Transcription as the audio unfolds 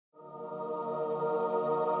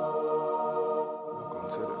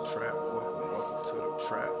to the trap. Welcome to the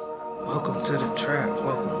trap. Welcome to the trap.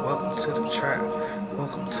 Welcome to the trap.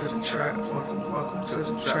 Welcome to the trap. Welcome to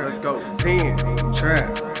the trap. Let's go. Zen.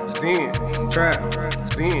 Trap. Zen.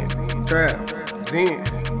 Trap. Zen. Trap.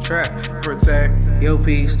 Zen. Trap. Protect. Yo,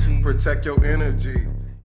 peace. Protect your energy.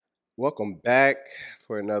 Welcome back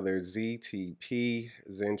for another ZTP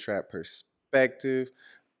Zen Trap Perspective.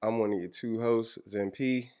 I'm one of your two hosts, Zen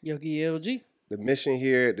P. Yogi LG. The mission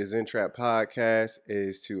here at the Zen Trap Podcast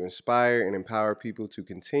is to inspire and empower people to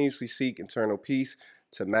continuously seek internal peace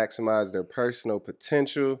to maximize their personal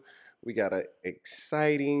potential. We got an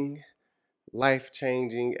exciting,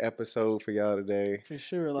 life-changing episode for y'all today. For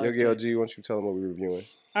sure. Yogi LG, why don't you tell them what we're reviewing?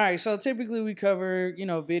 All right, so typically we cover,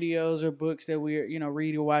 videos or books that we're,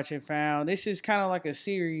 read or watch and found. This is kind of like a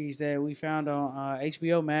series that we found on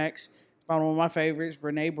HBO Max. Found one of my favorites,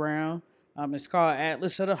 Brené Brown. It's called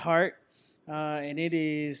Atlas of the Heart, and it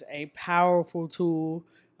is a powerful tool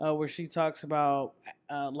where she talks about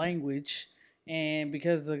language. And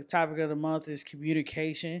because the topic of the month is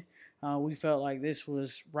communication, we felt like this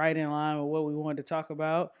was right in line with what we wanted to talk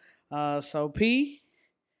about. So P,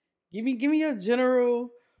 give me your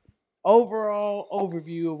general overall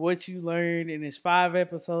overview of what you learned in its 5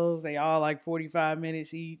 episodes. They all like 45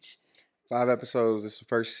 minutes each. 5 episodes. This is the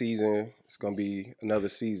first season. It's going to be another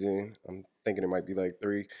season. I'm thinking it might be like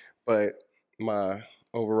 3. But my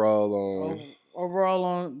overall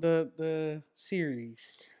on the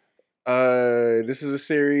series. This is a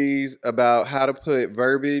series about how to put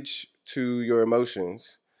verbiage to your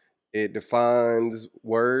emotions. It defines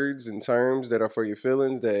words and terms that are for your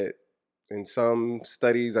feelings that in some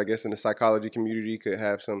studies, I guess in the psychology community, could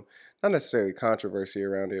have some, not necessarily controversy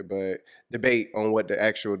around it, but debate on what the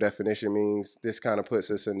actual definition means. This kind of puts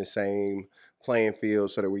us in the same playing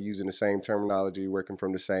field so that we're using the same terminology, working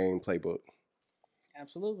from the same playbook.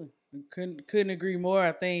 Absolutely. Couldn't agree more.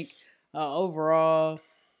 I think overall,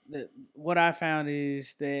 what I found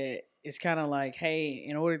is that it's kind of like, hey,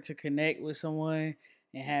 in order to connect with someone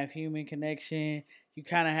and have human connection, you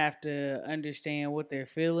kind of have to understand what they're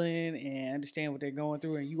feeling and understand what they're going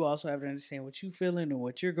through. And you also have to understand what you're feeling and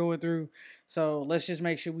what you're going through. So let's just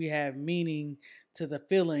make sure we have meaning to the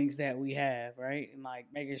feelings that we have, right? And like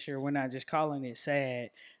making sure we're not just calling it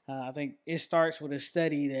sad. I think it starts with a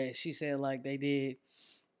study that she said like they did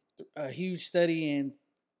a huge study and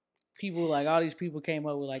people, like all these people came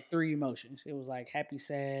up with like 3 emotions. It was like happy,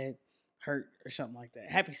 sad, hurt, or something like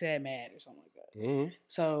that. Happy, sad, mad, or something like that. Mm-hmm.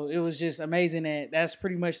 So it was just amazing that that's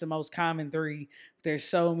pretty much the most common 3. There's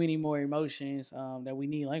so many more emotions that we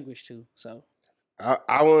need language to. So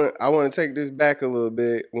I want to take this back a little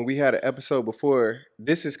bit. When we had an episode before,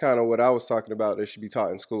 this is kind of what I was talking about that should be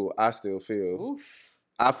taught in school. I still feel. Oof.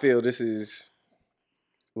 I feel this is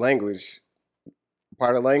language.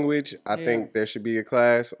 Part of language, I think there should be a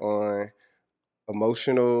class on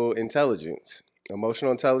emotional intelligence.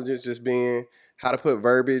 Emotional intelligence just being how to put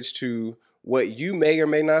verbiage to what you may or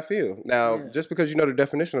may not feel. Now, just because you know the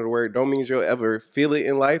definition of the word don't mean you'll ever feel it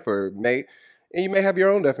in life and you may have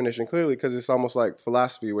your own definition, clearly, because it's almost like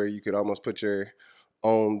philosophy where you could almost put your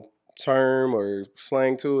own term or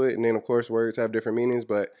slang to it. And then, of course, words have different meanings.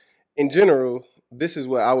 But in general, this is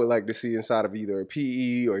what I would like to see inside of either a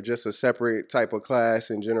PE or just a separate type of class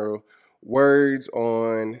in general. Words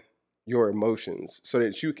on your emotions so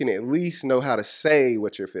that you can at least know how to say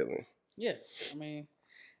what you're feeling. Yeah, I mean,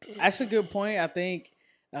 that's a good point. I think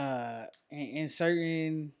in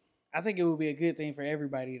certain, I think it would be a good thing for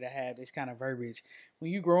everybody to have this kind of verbiage.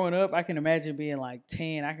 When you growing up, I can imagine being like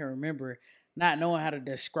 10. I can remember not knowing how to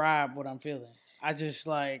describe what I'm feeling. I just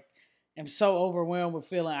like am so overwhelmed with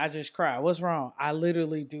feeling. I just cry. What's wrong? I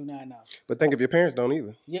literally do not know. But think if your parents don't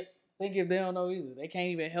either. Yep. Think if they don't know either. They can't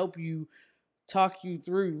even help you talk you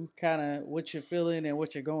through kind of what you're feeling and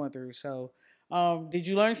what you're going through. So, did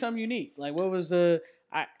you learn something unique? Like, what was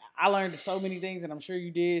I learned so many things, and I'm sure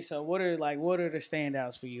you did. So, what are the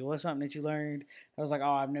standouts for you? What's something that you learned that was like,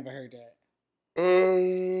 oh, I've never heard that?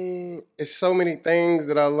 It's so many things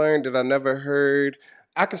that I learned that I never heard.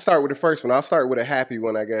 I can start with the first one. I'll start with a happy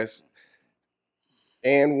one, I guess.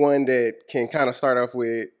 And one that can kind of start off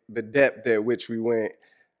with the depth at which we went.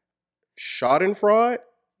 Schadenfreude?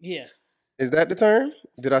 Yeah. Is that the term?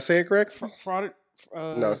 Did I say it correct? Fraud.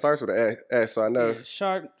 No, it starts with an S, so I know.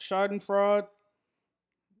 Yeah, Schadenfreude.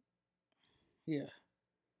 Yeah.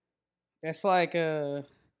 That's like go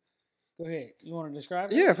ahead. You want to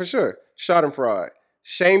describe it? Yeah, for sure. Schadenfreude.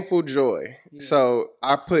 Shameful joy. Yeah. So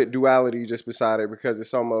I put duality just beside it because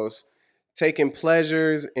it's almost taking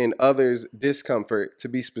pleasures in others' discomfort, to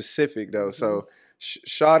be specific though. Mm-hmm. So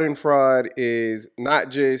Schadenfreude is not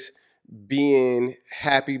just being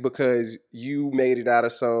happy because you made it out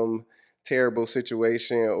of some terrible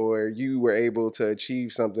situation or you were able to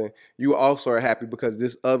achieve something. You also are happy because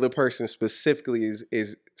this other person specifically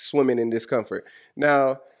is swimming in discomfort.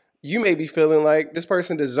 Now, you may be feeling like this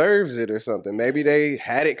person deserves it or something. Maybe they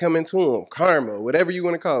had it coming to them, karma, whatever you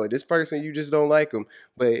want to call it. This person, you just don't like them.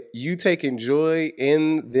 But you taking joy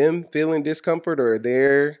in them feeling discomfort or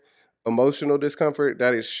their emotional discomfort,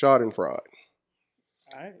 that is schadenfreude.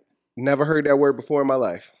 All right. Never heard that word before in my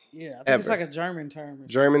life. Yeah, I think it's Ever. like a German term.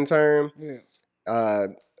 German term. Yeah.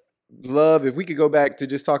 Love, if we could go back to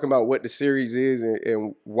just talking about what the series is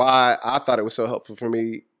and why I thought it was so helpful for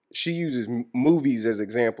me. She uses movies as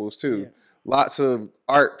examples too. Yeah. Lots of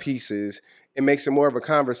art pieces. It makes it more of a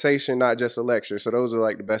conversation, not just a lecture. So those are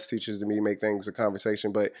like the best teachers to me, make things a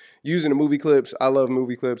conversation. But using the movie clips, I love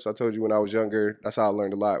movie clips. I told you when I was younger, that's how I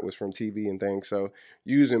learned a lot, was from TV and things. So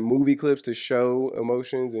using movie clips to show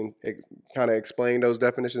emotions and kind of explain those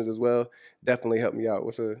definitions as well definitely helped me out.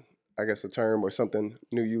 What's a term or something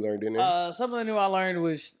new you learned in there? Something new I learned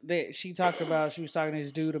was that she was talking to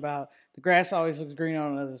this dude about the grass always looks greener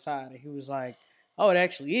on the other side. And he was like, oh, it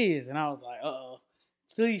actually is. And I was like, uh-oh,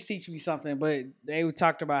 please teach me something. But they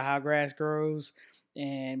talked about how grass grows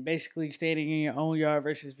and basically standing in your own yard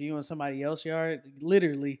versus viewing somebody else's yard.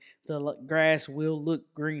 Literally, the grass will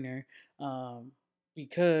look greener.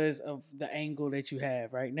 Because of the angle that you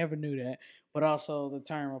have, right? Never knew that. But also the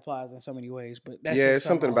term applies in so many ways. But that's just It's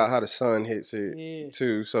something about how the sun hits it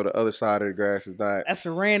too, so the other side of the grass is not. That's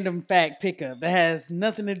a random fact pickup that has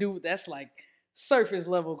nothing to do with. That's like surface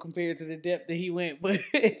level compared to the depth that he went. But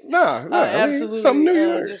nah, absolutely, something new you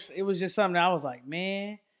learned. It was just something I was like,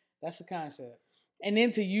 man, that's a concept. And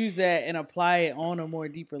then to use that and apply it on a more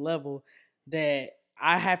deeper level, that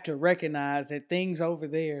I have to recognize that things over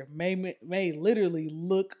there may literally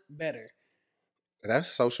look better. That's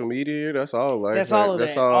social media. That's all life. That's all of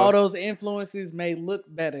that. All those influences may look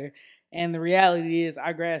better, and the reality is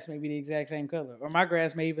our grass may be the exact same color, or my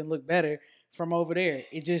grass may even look better from over there.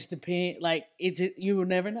 It just depends. Like you will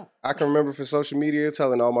never know. I can remember for social media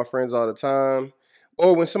telling all my friends all the time,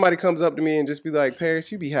 or when somebody comes up to me and just be like,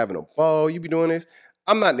 "Paris, you be having a ball. You be doing this."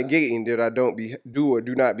 I'm not negating that I don't do or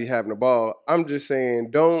do not be having a ball. I'm just saying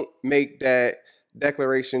don't make that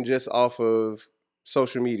declaration just off of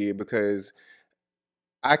social media, because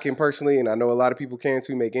I can personally, and I know a lot of people can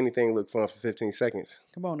too, make anything look fun for 15 seconds.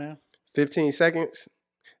 Come on now. 15 seconds,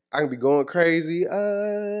 I can be going crazy.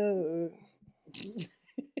 I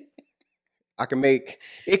can make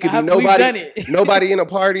it could be nobody in a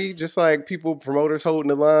party, just like people, promoters holding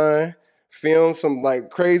the line, film some like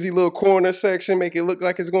crazy little corner section, make it look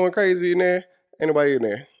like it's going crazy in there. Ain't nobody in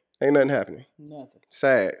there. Ain't nothing happening. Nothing.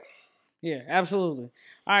 Sad. Yeah, absolutely.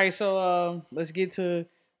 All right, so let's get to,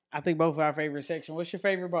 I think, both of our favorite section. What's your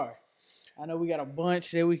favorite bar? I know we got a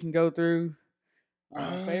bunch that we can go through.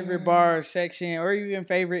 Favorite bar section, or even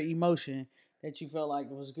favorite emotion that you felt like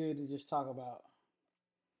it was good to just talk about.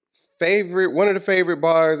 One of the favorite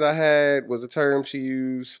bars I had was a term she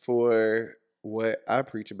used for what I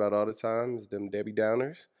preach about all the time, is them Debbie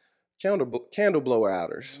Downers. Candle blower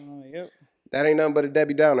outers. Yep. That ain't nothing but a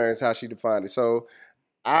Debbie Downer is how she defined it. So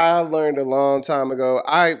I learned a long time ago.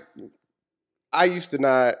 I used to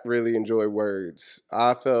not really enjoy words.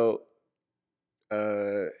 I felt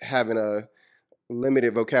having a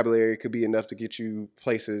limited vocabulary could be enough to get you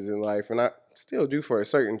places in life, and I still do for a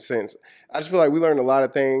certain sense. I just feel like we learned a lot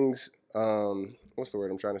of things. What's the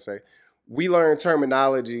word I'm trying to say? We learn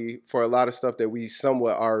terminology for a lot of stuff that we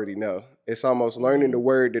somewhat already know. It's almost learning the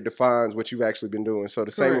word that defines what you've actually been doing. So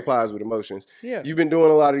the same applies with emotions. Yeah. You've been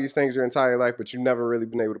doing a lot of these things your entire life, but you've never really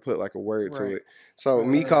been able to put like a word to it. So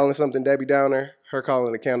me calling something Debbie Downer, her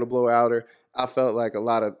calling a candle blower outer, I felt like a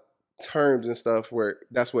lot of terms and stuff where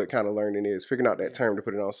that's what kind of learning is, figuring out that term to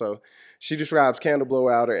put it on. So she describes candle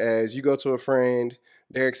blower outer as you go to a friend,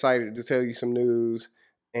 they're excited to tell you some news,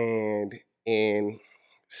 and in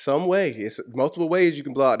some way, it's multiple ways you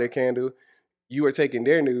can blow out their candle. You are taking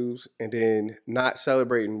their news and then not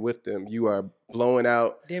celebrating with them. You are blowing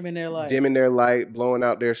out, dimming their light, blowing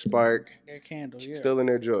out their spark, their candle, stealing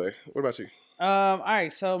their joy. What about you? All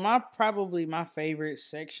right, so my favorite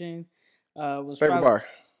section was bar.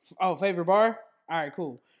 Oh, favorite bar? All right,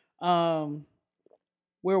 cool.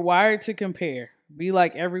 We're wired to compare. Be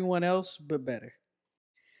like everyone else, but better.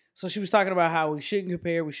 So she was talking about how we shouldn't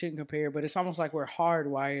compare, but it's almost like we're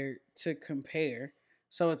hardwired to compare.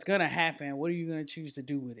 So it's going to happen. What are you going to choose to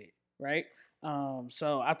do with it, right?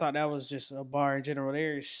 So I thought that was just a bar in general.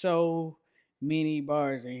 There's so many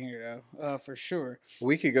bars in here, though, for sure.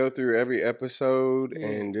 We could go through every episode,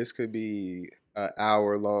 and this could be an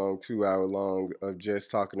hour long, 2 hour long of just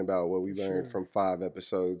talking about what we For learned sure. from 5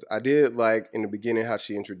 episodes. I did like in the beginning how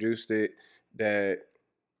she introduced it that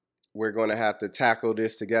we're going to have to tackle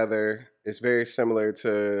this together. It's very similar to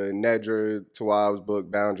Nedra Tawwab's book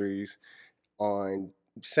Boundaries on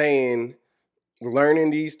saying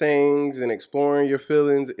learning these things and exploring your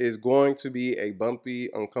feelings is going to be a bumpy,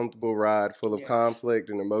 uncomfortable ride full of Yes. conflict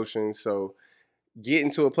and emotions. So getting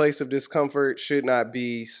to a place of discomfort should not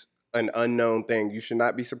be an unknown thing. You should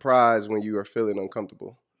not be surprised when you are feeling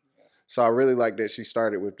uncomfortable. So I really like that she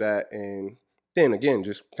started with that, and then again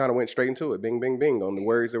just kind of went straight into it. Bing, bing, bing on the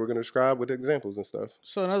words that we're going to describe with examples and stuff.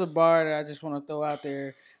 So another bar that I just want to throw out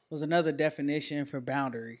there was another definition for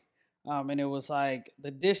boundary. And it was like the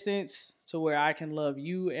distance to where I can love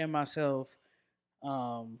you and myself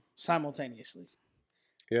simultaneously.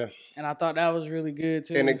 Yeah. And I thought that was really good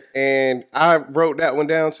too. And I wrote that one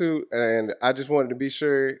down too, and I just wanted to be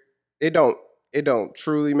sure it don't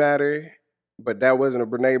truly matter. But that wasn't a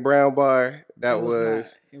Brené Brown bar. It That was not.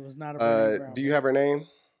 was. It was not a Brené Brown Do you bar. have her name?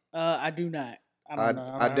 I do not. I don't know. I don't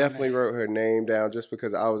I have her definitely name. wrote her name down just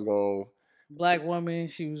because I was going. Black woman.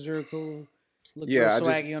 She was real cool. Looked real Yeah,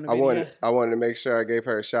 swaggy on the video. I wanted to make sure I gave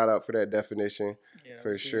her a shout out for that definition Yeah, that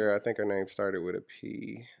for was sure. good. I think her name started with a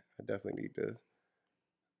P. I definitely need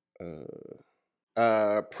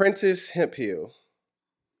to. Prentice Hemphill,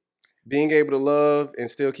 being able to love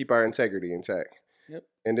and still keep our integrity intact. Yep.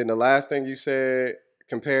 And then the last thing you said,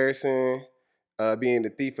 comparison, being the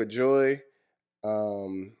thief of joy.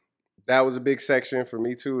 Um, that was a big section for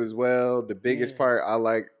me too as well. The biggest part I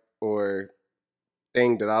like or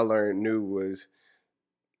thing that I learned new was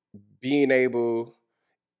being able.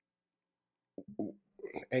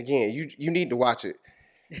 Again, you need to watch it.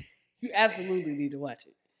 You absolutely need to watch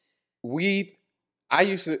it.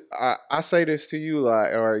 I say this to you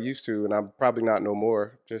like, or I used to, and I'm probably not no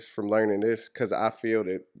more just from learning this because I feel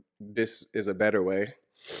that this is a better way,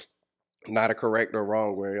 not a correct or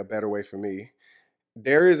wrong way, a better way for me.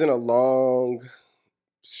 There isn't a long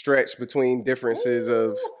stretch between differences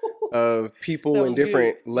of people and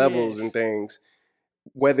different good. levels Yes. and things.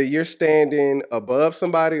 Whether you're standing above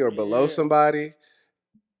somebody or below somebody,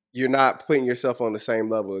 you're not putting yourself on the same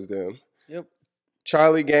level as them. Yep.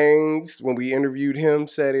 Charlie Gaines, when we interviewed him,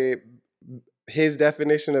 said it. His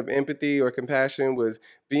definition of empathy or compassion was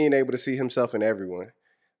being able to see himself in everyone.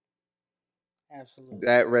 Absolutely.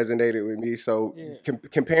 That resonated with me. So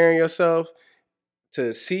comparing yourself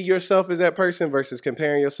to see yourself as that person versus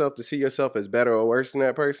comparing yourself to see yourself as better or worse than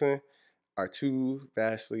that person are two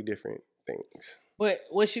vastly different things. But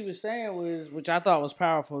what she was saying was, which I thought was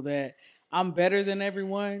powerful, that I'm better than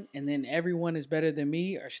everyone, and then everyone is better than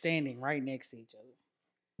me, are standing right next to each other.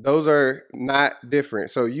 Those are not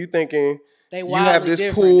different. So you thinking you have this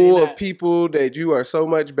pool of people that you are so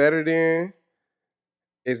much better than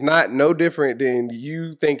is not no different than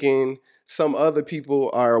you thinking some other people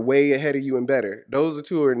are way ahead of you and better. Those are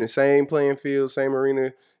two are in the same playing field, same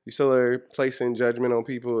arena. You still are placing judgment on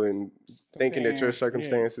people and thinking that your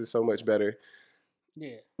circumstance is so much better.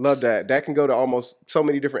 Yeah. Love that. That can go to almost so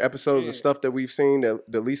many different episodes of stuff that we've seen.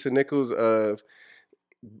 The Lisa Nichols of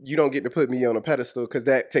you don't get to put me on a pedestal because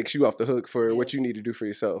that takes you off the hook for what you need to do for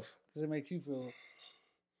yourself. Because it makes you feel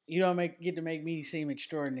you don't get to make me seem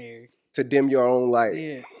extraordinary. To dim your own light.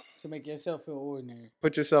 Yeah. To make yourself feel ordinary.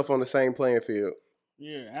 Put yourself on the same playing field.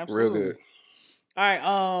 Yeah, absolutely. Real good. All right,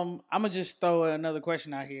 I'm gonna just throw another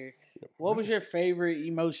question out here. What was your favorite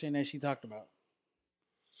emotion that she talked about?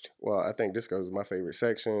 Well, I think this goes to my favorite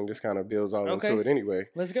section. This kind of builds all into it anyway.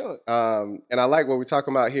 Let's go. And I like what we're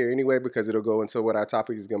talking about here anyway because it'll go into what our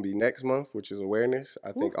topic is going to be next month, which is awareness.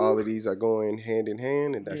 I think all of these are going hand in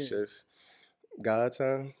hand, and that's just God's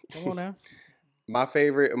time. Come on now. My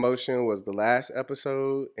favorite emotion was the last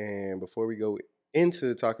episode, and before we go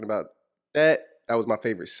into talking about that, that was my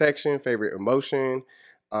favorite section, favorite emotion.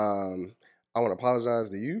 I want to apologize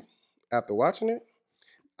to you after watching it.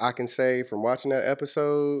 I can say from watching that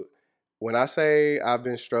episode, when I say I've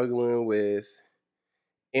been struggling with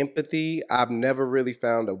empathy, I've never really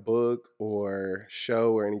found a book or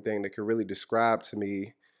show or anything that could really describe to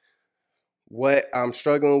me what I'm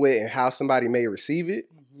struggling with and how somebody may receive it.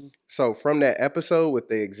 Mm-hmm. So from that episode with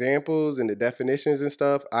the examples and the definitions and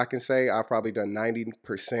stuff, I can say I've probably done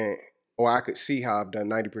 90%, or I could see how I've done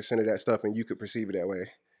 90% of that stuff and you could perceive it that way.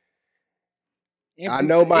 I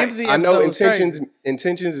know intentions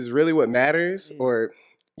is really what matters, or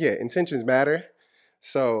intentions matter.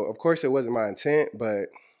 So of course it wasn't my intent, but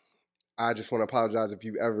I just want to apologize if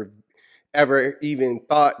you ever even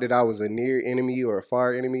thought that I was a near enemy or a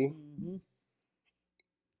far enemy. Mm-hmm.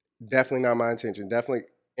 Definitely not my intention. Definitely.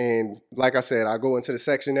 And like I said, I go into the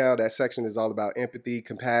section now. That section is all about empathy,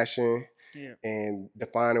 compassion, and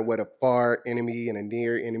defining what a far enemy and a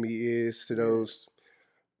near enemy is to those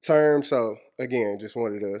terms. So again, just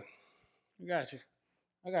wanted to. I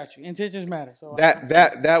got you. Intentions matter. So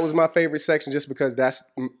that was my favorite section, just because that's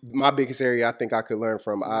my biggest area I think I could learn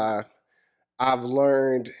from. I've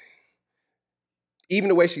learned, even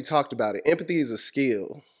the way she talked about it, empathy is a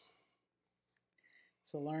skill.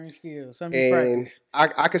 It's a learned skill, something you practice.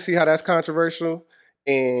 I can see how that's controversial,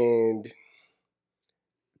 and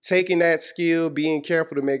taking that skill, being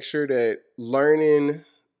careful to make sure that learning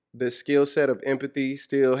the skill set of empathy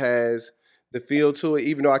still has the feel to it,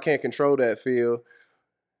 even though I can't control that feel.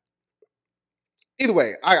 Either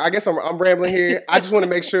way, I guess I'm rambling here. I just want to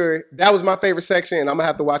make sure that was my favorite section, and I'm gonna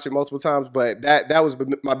have to watch it multiple times. But that was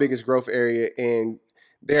my biggest growth area, and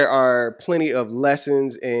there are plenty of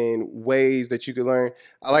lessons and ways that you can learn.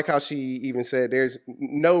 I like how she even said there's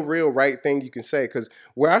no real right thing you can say, because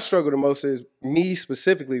where I struggle the most is me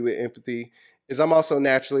specifically with empathy. Is I'm also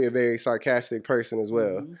naturally a very sarcastic person as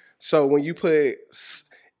well. Mm-hmm. So when you put,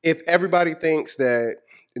 if everybody thinks that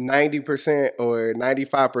 90% or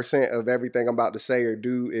 95% of everything I'm about to say or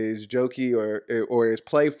do is jokey or is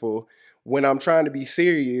playful, when I'm trying to be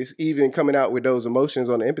serious, even coming out with those emotions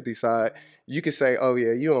on the empathy side, you could say, "Oh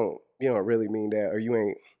yeah, you don't really mean that," or "You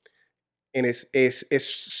ain't." And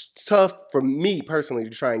it's tough for me personally to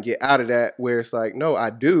try and get out of that, where it's like, "No,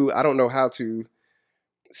 I do. I don't know how to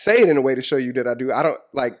say it in a way to show you that I do. I don't,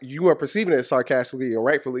 like, you are perceiving it sarcastically, and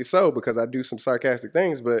rightfully so, because I do some sarcastic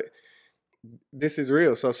things, but this is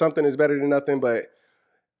real. So something is better than nothing, but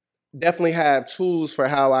definitely have tools for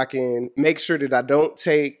how I can make sure that I don't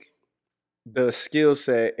take the skill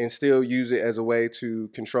set and still use it as a way to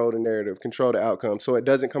control the narrative, control the outcome. So it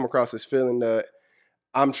doesn't come across as feeling that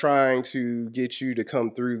I'm trying to get you to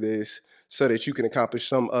come through this so that you can accomplish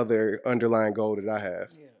some other underlying goal that I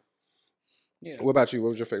have." Yeah. What about you? What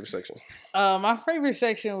was your favorite section? My favorite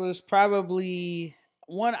section was probably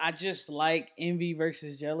one. I just like envy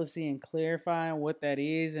versus jealousy and clarifying what that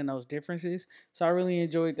is and those differences. So I really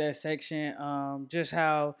enjoyed that section. Just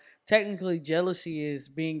how technically jealousy is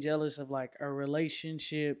being jealous of like a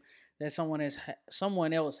relationship that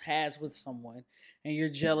someone else has with someone, and you're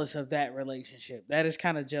jealous of that relationship. That is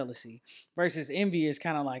kind of jealousy. Versus envy is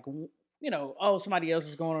kind of like, oh, somebody else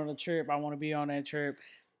is going on a trip. I want to be on that trip.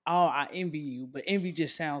 Oh, I envy you, but envy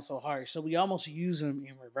just sounds so harsh. So we almost use them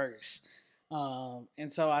in reverse.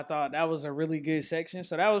 And so I thought that was a really good section.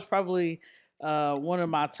 So that was probably one of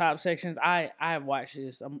my top sections. I have watched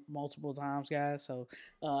this multiple times, guys. So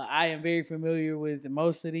I am very familiar with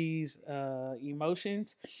most of these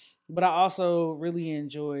emotions. But I also really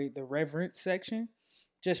enjoyed the reverence section,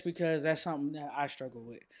 just because that's something that I struggle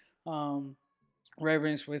with.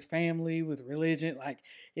 Reverence with family, with religion, like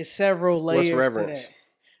it's several layers to that.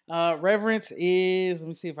 Reverence is, let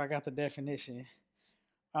me see if I got the definition.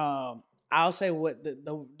 I'll say what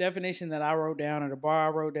the definition that I wrote down, or the bar I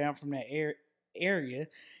wrote down from that area,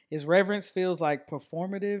 is reverence feels like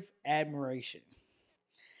performative admiration.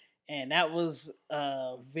 And that was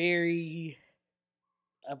a very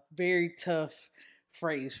tough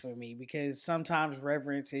phrase for me, because sometimes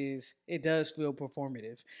it does feel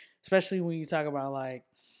performative, especially when you talk about like,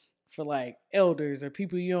 for like elders or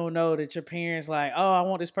people you don't know, that your parents like, oh, I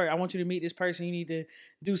want this person, I want you to meet this person, you need to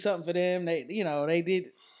do something for them. They did,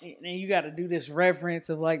 and you got to do this reverence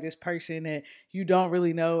of like this person that you don't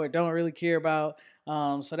really know or don't really care about.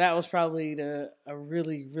 So that was probably a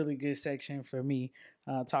really, really good section for me,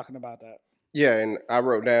 talking about that. Yeah, and I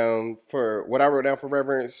wrote down for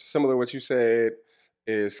reverence, similar to what you said,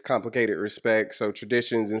 is complicated respect. So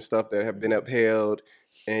traditions and stuff that have been upheld,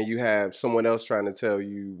 and you have someone else trying to tell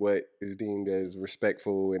you what is deemed as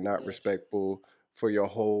respectful and not respectful for your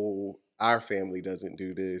whole. Our family doesn't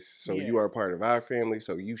do this, so you are a part of our family,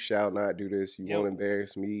 so you shall not do this. You won't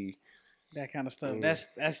embarrass me. That kind of stuff.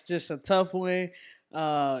 That's just a tough one,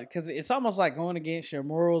 because it's almost like going against your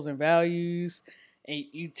morals and values, and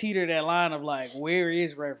you teeter that line of like, where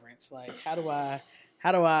is reverence? Like, how do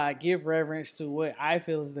I give reverence to what I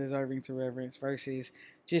feel is deserving to reverence, versus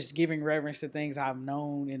just giving reverence to things I've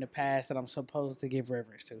known in the past that I'm supposed to give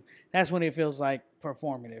reverence to. That's when it feels like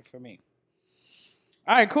performative for me.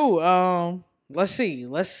 All right, cool. Let's see.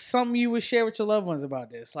 Let's something you would share with your loved ones about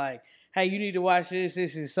this. Like, hey, you need to watch this.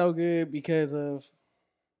 This is so good because of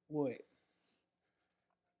what?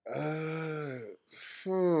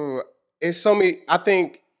 It's so many. I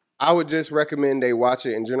think I would just recommend they watch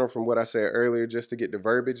it in general, from what I said earlier, just to get the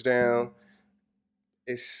verbiage down.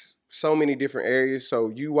 It's so many different areas. So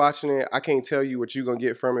you watching it, I can't tell you what you're gonna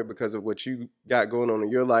get from it because of what you got going on in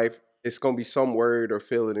your life. it's gonna be some word or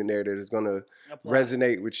feeling in there that is gonna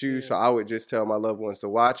resonate with you. Yeah. So I would just tell my loved ones to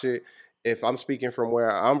watch it. If I'm speaking from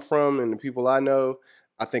where I'm from and the people I know,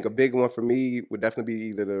 I think a big one for me would definitely be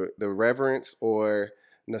either the reverence or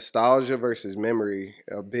nostalgia versus memory.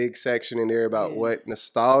 A big section in there about what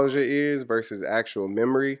nostalgia is versus actual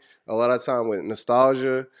memory. A lot of time with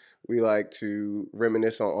nostalgia, we like to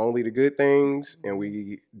reminisce on only the good things, and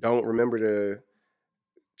we don't remember the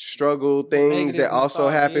struggle things that also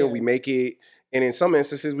happen. We make it, and in some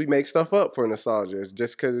instances, we make stuff up for nostalgia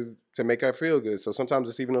just because to make us feel good. So sometimes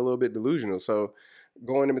it's even a little bit delusional. So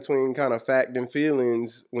going in between kind of fact and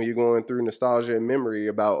feelings when you're going through nostalgia and memory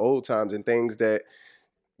about old times and things that,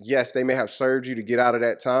 yes, they may have served you to get out of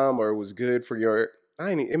that time, or it was good for your.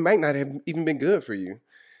 It might not have even been good for you.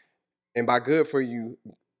 And by good for you,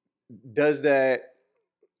 does that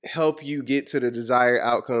help you get to the desired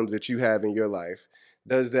outcomes that you have in your life?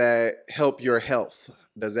 Does that help your health?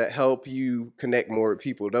 Does that help you connect more with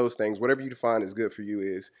people? Those things, whatever you define as good for you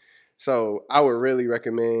is. So I would really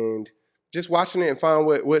recommend just watching it and find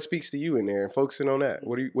what speaks to you in there and focusing on that.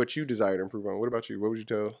 What you desire to improve on. What about you? What would you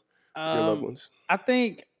tell your loved ones? I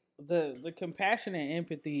think the compassion and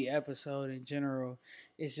empathy episode in general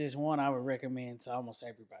is just one I would recommend to almost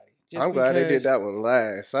everybody. Just I'm glad they did that one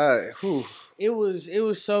last. It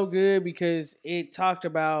was so good because it talked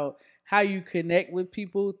about how you connect with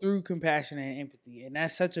people through compassion and empathy, and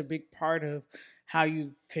that's such a big part of how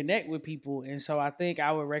you connect with people. And so I think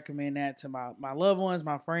I would recommend that to my loved ones,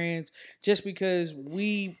 my friends, just because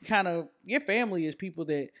we kind of, your family is people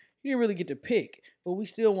that you didn't really get to pick, but we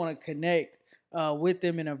still want to connect with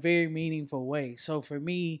them in a very meaningful way. So for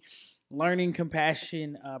me, learning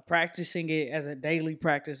compassion, practicing it as a daily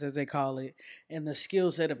practice, as they call it, and the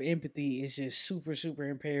skill set of empathy is just super, super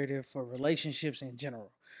imperative for relationships in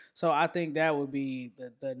general. So I think that would be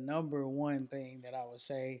the number one thing that I would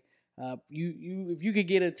say. If you could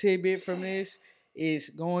get a tidbit from this, is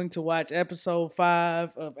going to watch episode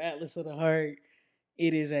 5 of Atlas of the Heart.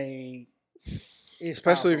 It is especially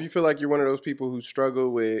powerful. if you feel like you're one of those people who struggle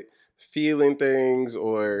with feeling things,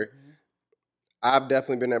 or I've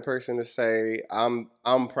definitely been that person to say I'm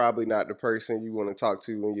probably not the person you want to talk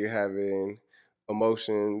to when you're having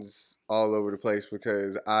emotions all over the place,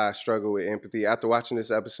 because I struggle with empathy. After watching this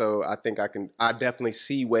episode, I think I definitely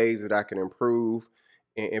see ways that I can improve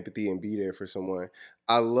in empathy and be there for someone.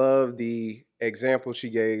 I love the example she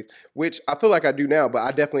gave, which I feel like I do now, but I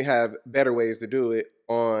definitely have better ways to do it,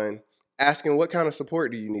 on asking what kind of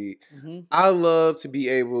support do you need. I love to be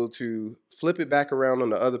able to flip it back around on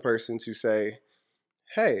the other person to say,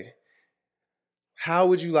 hey, how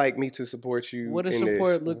would you like me to support you what does in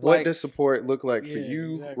support this? look What like? does support look like for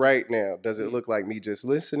you right now? Does it look like me just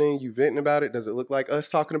listening, you venting about it? Does it look like us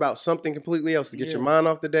talking about something completely else to get your mind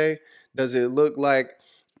off the day? Does it look like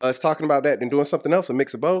us talking about that and doing something else, a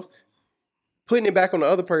mix of both? Putting it back on the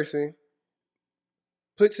other person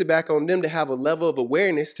puts it back on them to have a level of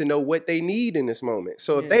awareness to know what they need in this moment.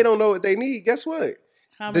 So if they don't know what they need, guess what?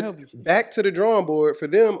 Back to the drawing board for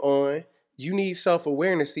them on, you need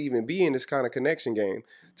self-awareness to even be in this kind of connection game,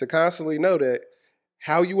 to constantly know that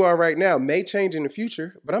how you are right now may change in the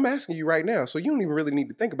future, but I'm asking you right now, so you don't even really need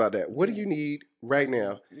to think about that. What do you need right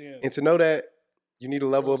now? And to know that you need a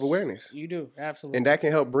level of awareness. You do, absolutely. And that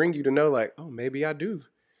can help bring you to know, like, oh, maybe I do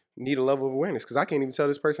need a level of awareness, because I can't even tell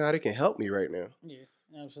this person how they can help me right now. Yeah,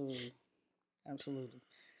 absolutely. Absolutely.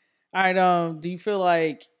 All right, do you feel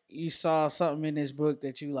like you saw something in this book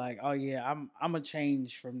that you like, oh yeah, I'm a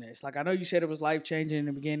change from this? Like, I know you said it was life changing in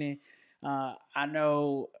the beginning. I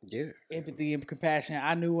know empathy and compassion.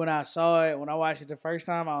 I knew when I saw it, when I watched it the first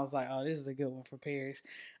time, I was like, oh, this is a good one for Paris.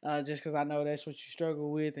 Just because I know that's what you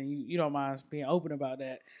struggle with, and you don't mind being open about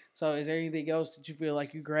that. So is there anything else that you feel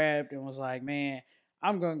like you grabbed and was like, man,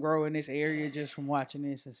 I'm going to grow in this area just from watching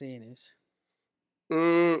this and seeing this?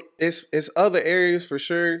 It's other areas for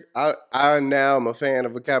sure. I now am a fan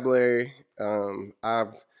of vocabulary.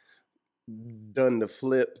 I've done the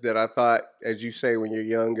flip that I thought, as you say, when you're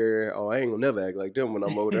younger, oh, I ain't gonna never act like them when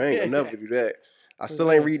I'm older. I ain't gonna never do that. I still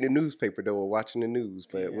ain't reading the newspaper though, or watching the news,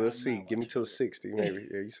 but we'll see. Give me till 60, maybe.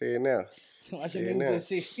 Yeah, you say it now. Watching the news at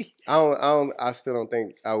 60. I still don't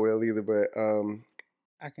think I will either, but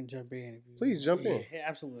I can jump in. Please jump in. Yeah,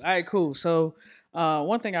 absolutely. All right, cool. So,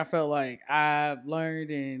 one thing I felt like I've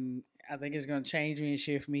learned, and I think it's going to change me and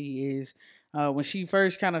shift me, is when she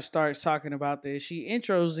first kind of starts talking about this, she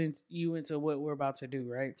intros you into what we're about to do,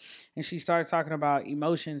 right? And she starts talking about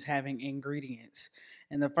emotions having ingredients.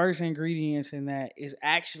 And the first ingredients in that is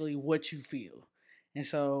actually what you feel. And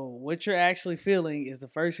so, what you're actually feeling is the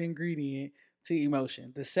first ingredient to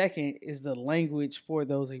emotion. The second is the language for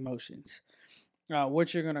those emotions.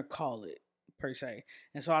 what you're gonna call it per se.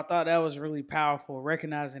 And so I thought that was really powerful,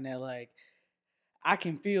 recognizing that like I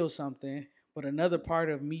can feel something, but another part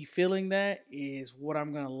of me feeling that is what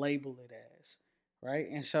I'm gonna label it as, right?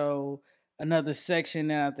 And so another section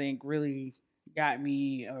that I think really got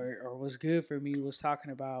me or was good for me was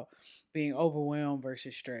talking about being overwhelmed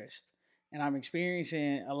versus stressed. And I'm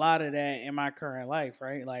experiencing a lot of that in my current life,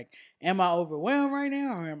 right? Like, am I overwhelmed right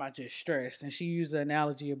now or am I just stressed? And she used the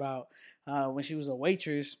analogy about when she was a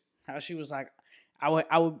waitress, how she was like, I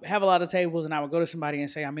would have a lot of tables and I would go to somebody and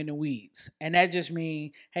say I'm in the weeds, and that just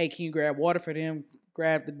mean, hey, can you grab water for them,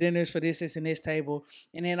 grab the dinners for this and this table,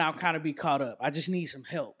 and then I'll kind of be caught up. I just need some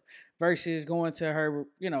help. Versus going to her,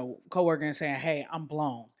 coworker and saying, hey, I'm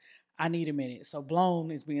blown. I need a minute. So blown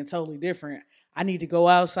is being totally different. I need to go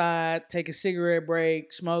outside, take a cigarette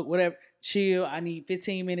break, smoke, whatever, chill. I need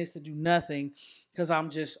 15 minutes to do nothing because I'm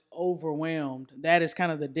just overwhelmed. That is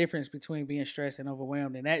kind of the difference between being stressed and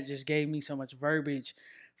overwhelmed. And that just gave me so much verbiage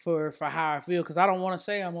for how I feel. Because I don't want to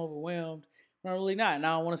say I'm overwhelmed when I'm really not. And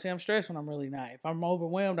I don't want to say I'm stressed when I'm really not. If I'm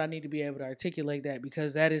overwhelmed, I need to be able to articulate that,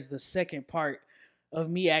 because that is the second part of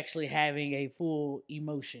me actually having a full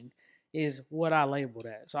emotion, is what I labeled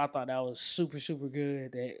that. So I thought that was super, super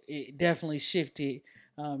good. That it definitely shifted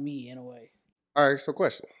me in a way. All right, so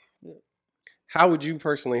question. Yeah. How would you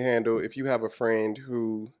personally handle if you have a friend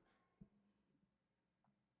who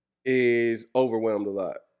is overwhelmed a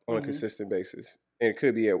lot on a consistent basis? And it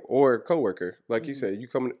could be or a coworker. Like you said, you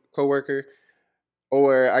come coworker,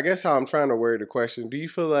 or I guess how I'm trying to word the question, do you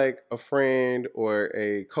feel like a friend or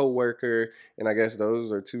a coworker, and I guess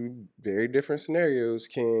those are two very different scenarios,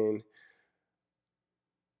 can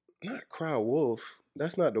not cry wolf,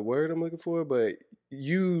 that's not the word I'm looking for, but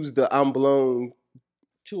use the I'm blown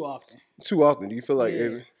Too often. too often? Do you feel like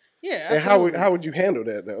Yeah, and absolutely. how would you handle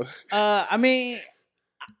that though? I mean,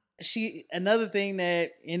 another thing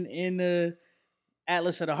that in the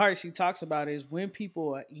Atlas of the Heart she talks about is when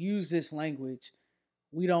people use this language,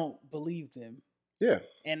 we don't believe them. Yeah.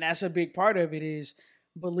 And that's a big part of it, is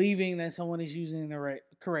believing that someone is using the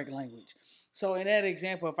correct language. So in that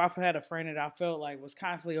example, if I had a friend that I felt like was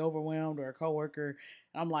constantly overwhelmed, or a coworker,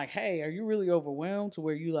 and I'm like, hey, are you really overwhelmed to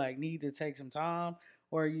where you like need to take some time?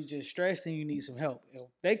 Or are you just stressed and you need some help? If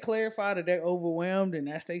they clarify that they're overwhelmed and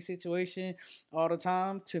that's their situation all the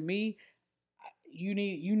time, to me, you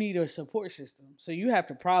need a support system. So you have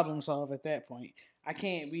to problem solve at that point. I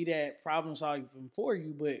can't be that problem solving for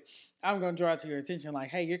you, but I'm going to draw it to your attention like,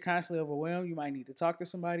 hey, you're constantly overwhelmed. You might need to talk to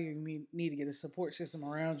somebody, or you need to get a support system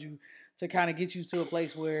around you to kind of get you to a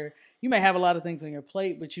place where you may have a lot of things on your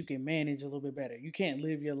plate, but you can manage a little bit better. You can't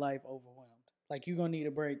live your life overwhelmed. Like, you're going to need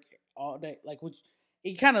a break all day. Like, which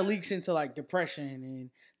it kind of leaks into like depression and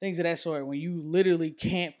things of that sort, when you literally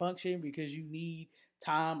can't function because you need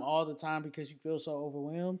time all the time because you feel so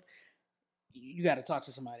overwhelmed. You got to talk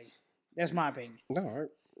to somebody. That's my opinion. No,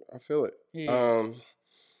 I feel it. Yeah.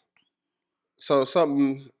 So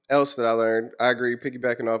something else that I learned, I agree,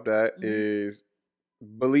 piggybacking off that, is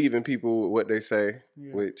believe in people with what they say,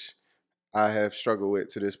 which I have struggled with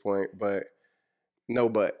to this point, but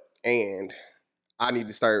and I need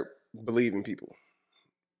to start believing people.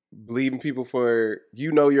 Believing people for,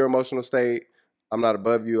 your emotional state. I'm not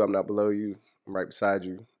above you. I'm not below you. I'm right beside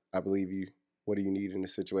you. I believe you. What do you need in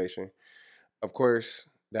this situation? Of course,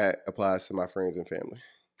 that applies to my friends and family.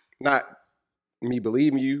 Not me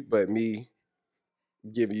believing you, but me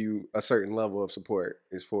give you a certain level of support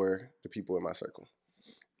is for the people in my circle.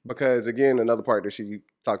 Because again, another part that she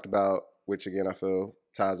talked about, which again I feel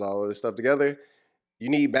ties all of this stuff together, you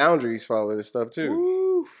need boundaries for all of this stuff too.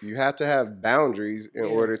 Oof. You have to have boundaries in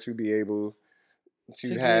order to be able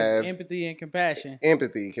to have empathy and compassion.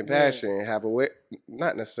 Have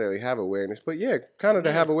not necessarily have awareness, but kind of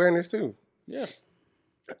to have awareness too. Yeah.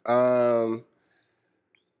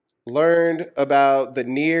 Learned about the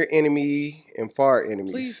near enemy and far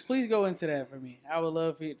enemies. Please go into that for me. I would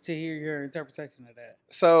love to hear your interpretation of that.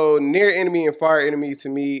 So near enemy and far enemy to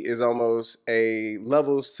me is almost a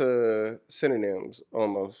levels to synonyms,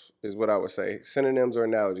 almost is what I would say. Synonyms or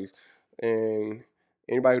analogies. And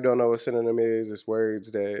anybody who don't know what synonym is, it's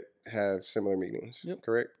words that have similar meanings. Yep.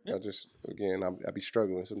 Correct? Yep. I'll be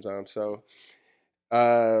struggling sometimes. So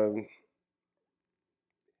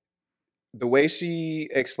the way she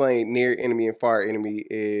explained near enemy and far enemy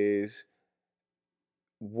is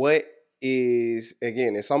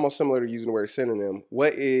it's almost similar to using the word synonym.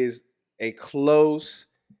 What is a close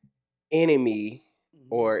enemy,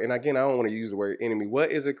 and again, I don't want to use the word enemy.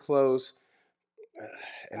 What is a close,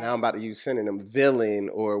 and now I'm about to use synonym, villain,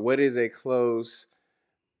 or what is a close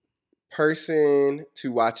person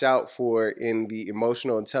to watch out for in the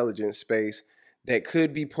emotional intelligence space that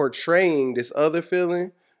could be portraying this other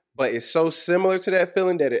feeling, but it's so similar to that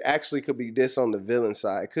feeling that it actually could be this on the villain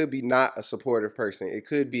side. It could be not a supportive person. It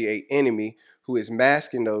could be a enemy who is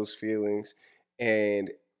masking those feelings.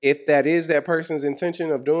 And if that is that person's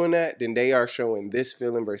intention of doing that, then they are showing this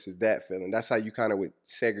feeling versus that feeling. That's how you kind of would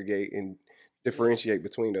segregate and differentiate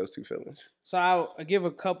between those two feelings. So I'll give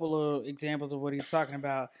a couple of examples of what he's talking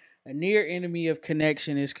about. A near enemy of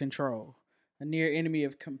connection is control. A near enemy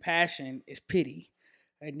of compassion is pity.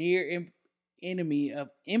 A enemy of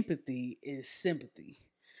empathy is sympathy.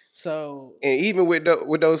 So, and even with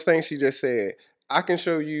those things she just said, I can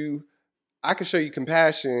show you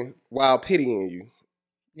compassion while pitying you.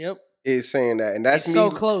 Yep, is saying that, and that's it's me. so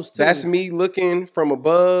close. That's me looking from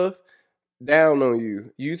above down on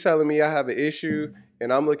you. You telling me I have an issue,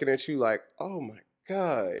 and I'm looking at you like, oh my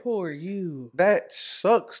God, poor you. that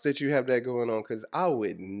sucks that you have that going on, because I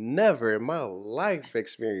would never in my life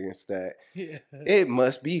experience that. Yeah. It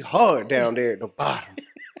must be hard down there at the bottom.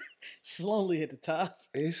 It's lonely at the top.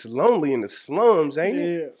 It's lonely in the slums, ain't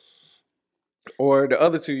it? Or the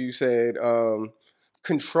other two you said,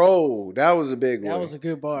 control. That was a big one. That was a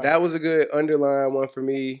good bar. That was a good underlying one for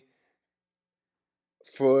me,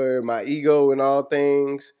 for my ego and all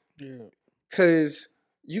things. Yeah. Because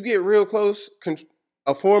you get real close.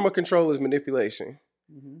 A form of control is manipulation.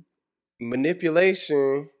 Mm-hmm.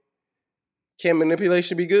 Can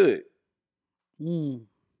manipulation be good?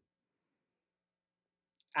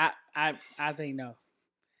 I think no.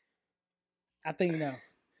 I think no.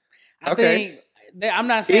 I'm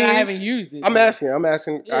not saying I haven't used it. I'm asking.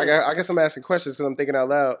 Yeah. I guess I'm asking questions because I'm thinking out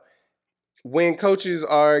loud. When coaches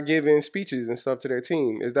are giving speeches and stuff to their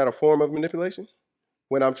team, is that a form of manipulation?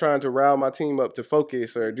 When I'm trying to rile my team up to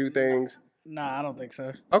focus or do things? Nah, I don't think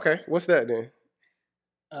so. Okay, what's that then?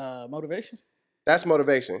 Motivation. That's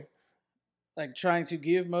motivation. Like trying to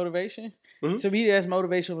give motivation. Mm-hmm. To me, that's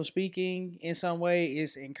motivational speaking in some way.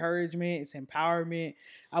 It's encouragement. It's empowerment.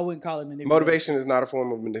 I wouldn't call it manipulation. Motivation is not a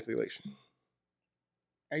form of manipulation.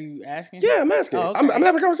 Are you asking? Yeah, I'm asking. Oh, okay. I'm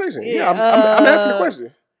having a conversation. Yeah, I'm asking a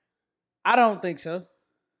question. I don't think so.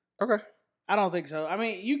 Okay. I don't think so. I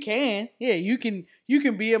mean, you can. Yeah, you can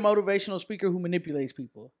be a motivational speaker who manipulates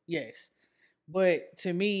people. Yes. But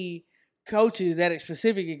to me, coaches, that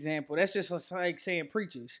specific example, that's just like saying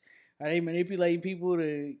preachers. Are they manipulating people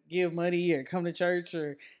to give money or come to church?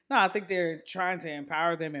 Or no, I think they're trying to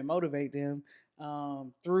empower them and motivate them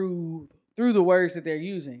through the words that they're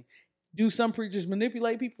using. Do some preachers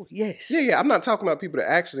manipulate people? Yes. Yeah. I'm not talking about people that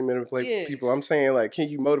actually manipulate people. I'm saying, like, can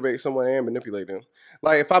you motivate someone and manipulate them?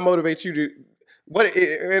 Like, if I motivate you to,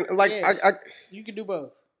 yes. You can do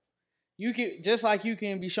both. You can, just like you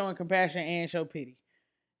can be showing compassion and show pity.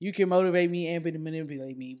 You can motivate me and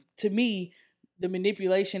manipulate me. To me, the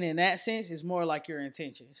manipulation in that sense is more like your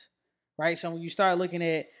intentions, right? So when you start looking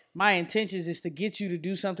at my intentions is to get you to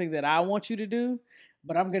do something that I want you to do,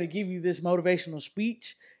 but I'm going to give you this motivational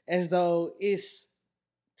speech as though it's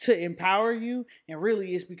to empower you, and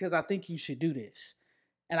really it's because I think you should do this,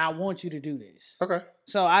 and I want you to do this. Okay.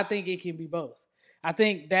 So I think it can be both. I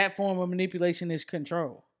think that form of manipulation is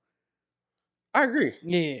control. I agree.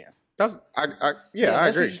 Yeah. I agree.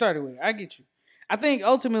 That's what you started with. I get you. I think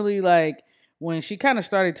ultimately, like, when she kind of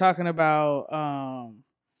started talking about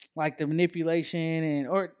like the manipulation and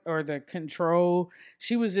or the control,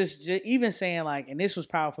 she was just even saying, like, and this was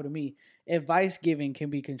powerful to me, advice giving can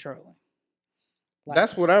be controlling. Like,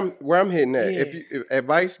 that's where I'm hitting at. Yeah. If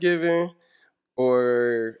advice giving,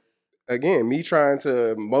 or again, me trying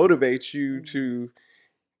to motivate you to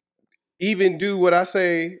even do what I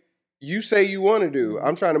say you want to do.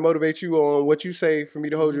 I'm trying to motivate you on what you say for me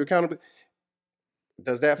to hold you accountable.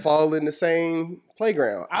 Does that fall in the same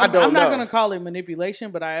playground? I don't know. I'm not going to call it manipulation,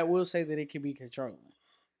 but I will say that it can be controlling.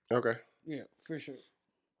 Okay. Yeah, for sure.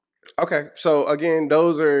 Okay. So again,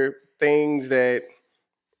 those are things that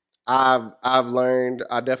I've learned.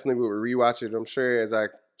 I definitely will rewatch it. I'm sure as I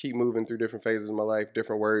keep moving through different phases of my life,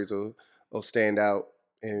 different words will stand out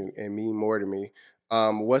and mean more to me.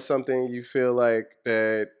 What's something you feel like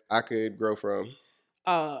that I could grow from?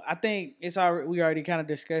 I think we already kind of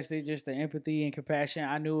discussed it, just the empathy and compassion.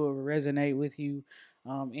 I knew it would resonate with you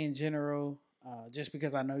in general, just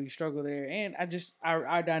because I know you struggle there, and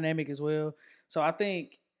our dynamic as well. So I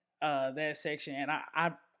think that section, and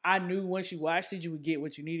I knew once you watched it, you would get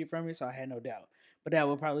what you needed from it, so I had no doubt. But that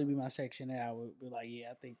would probably be my section that I would be like,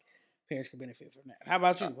 yeah, I think parents could benefit from that. How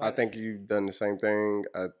about you? I think you've done the same thing.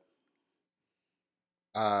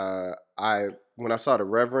 When I saw the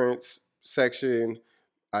reverence section,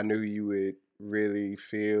 I knew you would really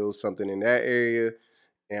feel something in that area.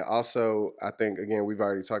 And also, I think, again, we've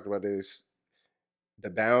already talked about this, the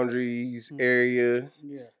boundaries area.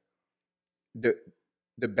 Yeah.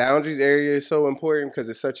 The boundaries area is so important because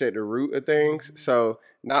it's such at the root of things. Mm-hmm. So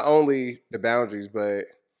not only the boundaries, but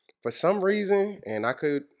for some reason, and I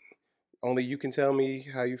could only you can tell me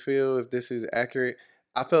how you feel if this is accurate.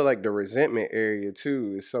 I feel like the resentment area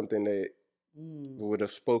too is something that would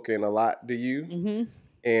have spoken a lot to you. Mm-hmm.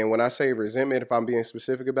 And when I say resentment, if I'm being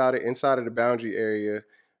specific about it, inside of the boundary area,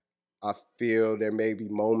 I feel there may be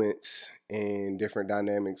moments and different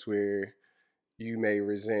dynamics where you may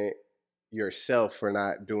resent yourself for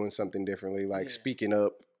not doing something differently, like speaking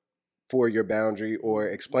up for your boundary or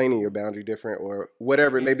explaining your boundary different or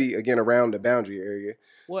whatever it may be, again, around the boundary area.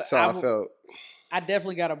 Well, so I felt... I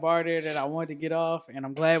definitely got a bar there that I wanted to get off, and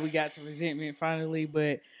I'm glad we got to resentment finally.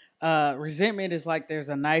 But resentment is like there's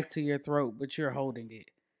a knife to your throat, but you're holding it.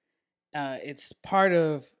 It's part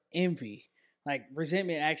of envy. Like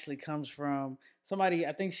resentment actually comes from somebody.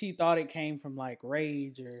 I think she thought it came from like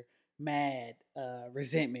rage or mad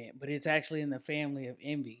resentment, but it's actually in the family of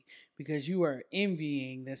envy because you are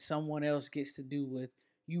envying that someone else gets to do what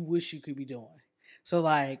you wish you could be doing. So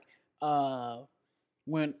like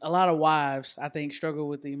when a lot of wives, I think, struggle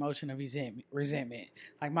with the emotion of resentment.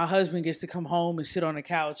 Like my husband gets to come home and sit on the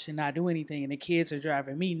couch and not do anything, and the kids are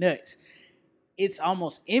driving me nuts. It's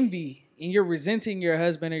almost envy, and you're resenting your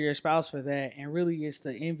husband or your spouse for that. And really, it's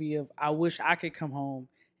the envy of I wish I could come home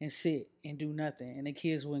and sit and do nothing, and the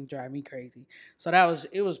kids wouldn't drive me crazy. So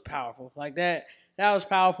it was powerful. Like that was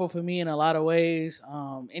powerful for me in a lot of ways.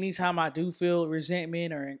 Anytime I do feel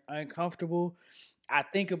resentment or uncomfortable, I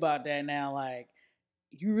think about that now. Like,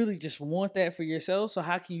 you really just want that for yourself. So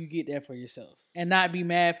how can you get that for yourself and not be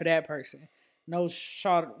mad for that person? No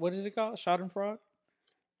shot. What is it called? Schadenfreude?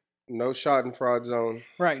 No schadenfreude zone.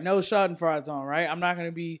 Right. No schadenfreude zone. Right. I'm not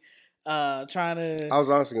gonna be trying to. I was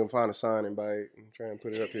honestly gonna find a sign and try and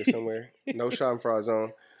put it up here somewhere. No schadenfreude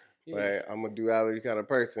zone. But I'm a duality kind of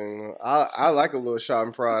person. I like a little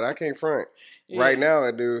schadenfreude. I can't front. Right now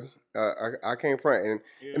I do. I can't front.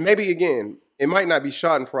 And maybe again, it might not be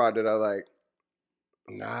schadenfreude that I like.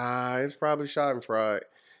 Nah, it's probably schadenfreude.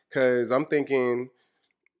 Because I'm thinking,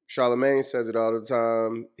 Charlemagne says it all the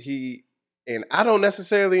time. And I don't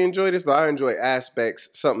necessarily enjoy this, but I enjoy aspects,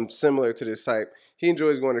 something similar to this type. He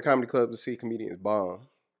enjoys going to comedy clubs to see comedians bomb.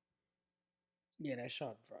 Yeah, that's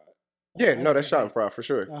schadenfreude. Yeah, no, that's schadenfreude for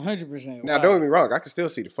sure. 100%. Now, don't get me wrong. I can still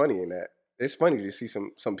see the funny in that. It's funny to see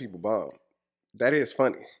some people bomb. That is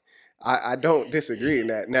funny. I don't disagree in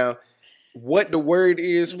that. Now, what the word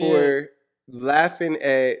is for laughing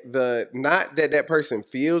at not that person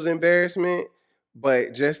feels embarrassment,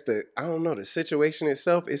 but just the situation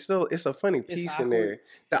itself. It's a funny piece in there.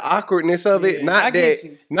 The awkwardness of it, not that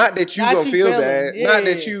you gonna feel bad, not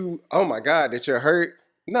that you, oh my God, that you're hurt.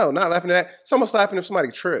 No, not laughing at that. It's almost laughing if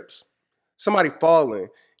somebody trips, somebody falling.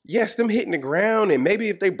 Yes, them hitting the ground, and maybe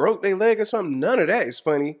if they broke their leg or something, none of that is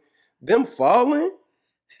funny. Them falling.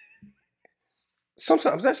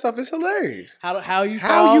 Sometimes that stuff is hilarious. How you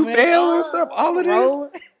fail and stuff. All of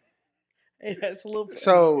this. Hey, that's a little funny.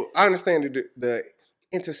 So I understand the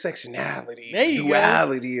intersectionality,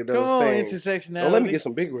 duality of those things. Intersectionality. Don't let me get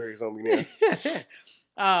some big words on me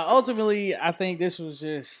now. Ultimately, I think this was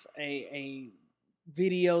just a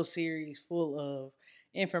video series full of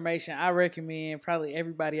information. I recommend probably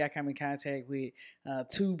everybody I come in contact with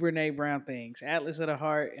two Brené Brown things: Atlas of the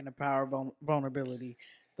Heart and The Power of Vulnerability.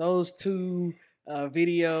 Those two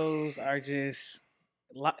videos are just,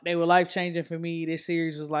 they were life-changing for me. This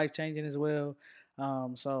series was life-changing as well.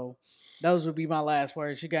 So those would be my last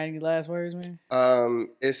words. You got any last words, man?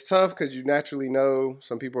 It's tough because you naturally know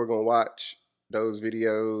some people are going to watch those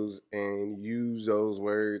videos and use those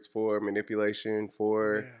words for manipulation,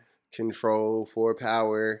 for control, for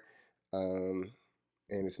power. And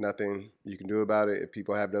it's nothing you can do about it. If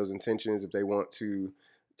people have those intentions, if they want to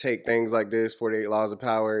take things like this, 48 Laws of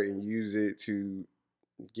Power, and use it to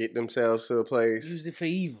get themselves to a place. Use it for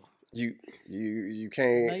evil. You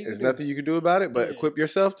can't. There's nothing you can do about it, but equip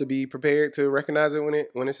yourself to be prepared to recognize it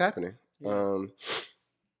when it's happening. I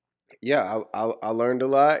learned a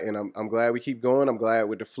lot, and I'm glad we keep going. I'm glad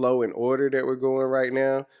with the flow and order that we're going right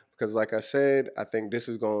now, because like I said, I think this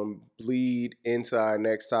is going to bleed into our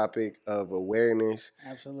next topic of awareness.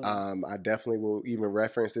 Absolutely. I definitely will even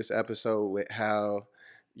reference this episode with how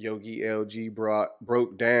Yogi LG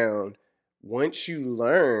broke down. Once you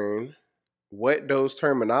learn what those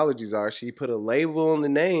terminologies are, she put a label on the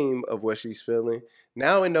name of what she's feeling.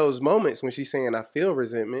 Now in those moments when she's saying, I feel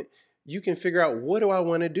resentment, you can figure out, what do I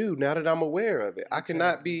want to do now that I'm aware of it? I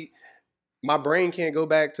cannot be, my brain can't go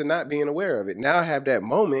back to not being aware of it. Now I have that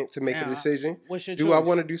moment to make a decision. What's your choice? I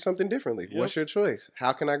want to do something differently? Yep. What's your choice?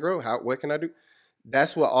 How can I grow? What can I do?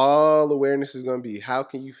 That's what all awareness is going to be. How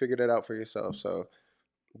can you figure that out for yourself? So,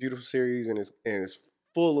 beautiful series, and it's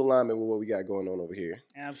full alignment with what we got going on over here.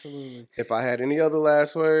 Absolutely. If I had any other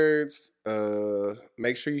last words,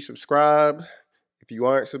 make sure you subscribe. If you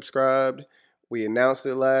aren't subscribed, we announced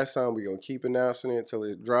it last time. We're going to keep announcing it until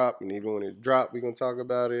it drops. And even when it drops, we're going to talk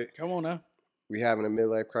about it. Come on now. We having a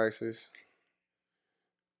midlife crisis.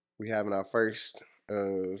 We having our first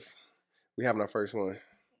one.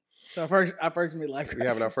 So our first midlife crisis. We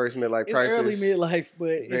having our first midlife crisis. It's early midlife, but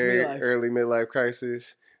it's very midlife. Early midlife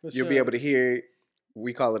crisis. You'll be able to hear it.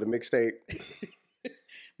 We call it a mixtape.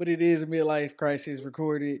 But it is a midlife crisis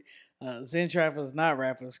recorded. Zen Trappers, Not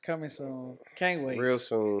Rappers, coming soon. Can't wait. Real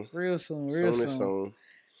soon. All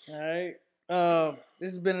right. This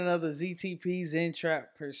has been another ZTP Zen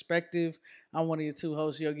Trap Perspective. I'm one of your two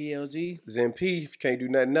hosts, Yogi LG. Zen P. If you can't do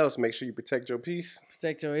nothing else, make sure you protect your peace.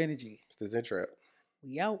 Protect your energy. It's the Zen Trap.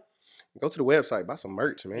 We out. Go to the website, buy some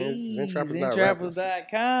merch, man. Hey, Zen Trappers, Not Rappers.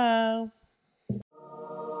 ZenTrappers.com.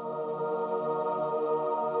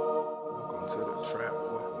 Welcome to the trap.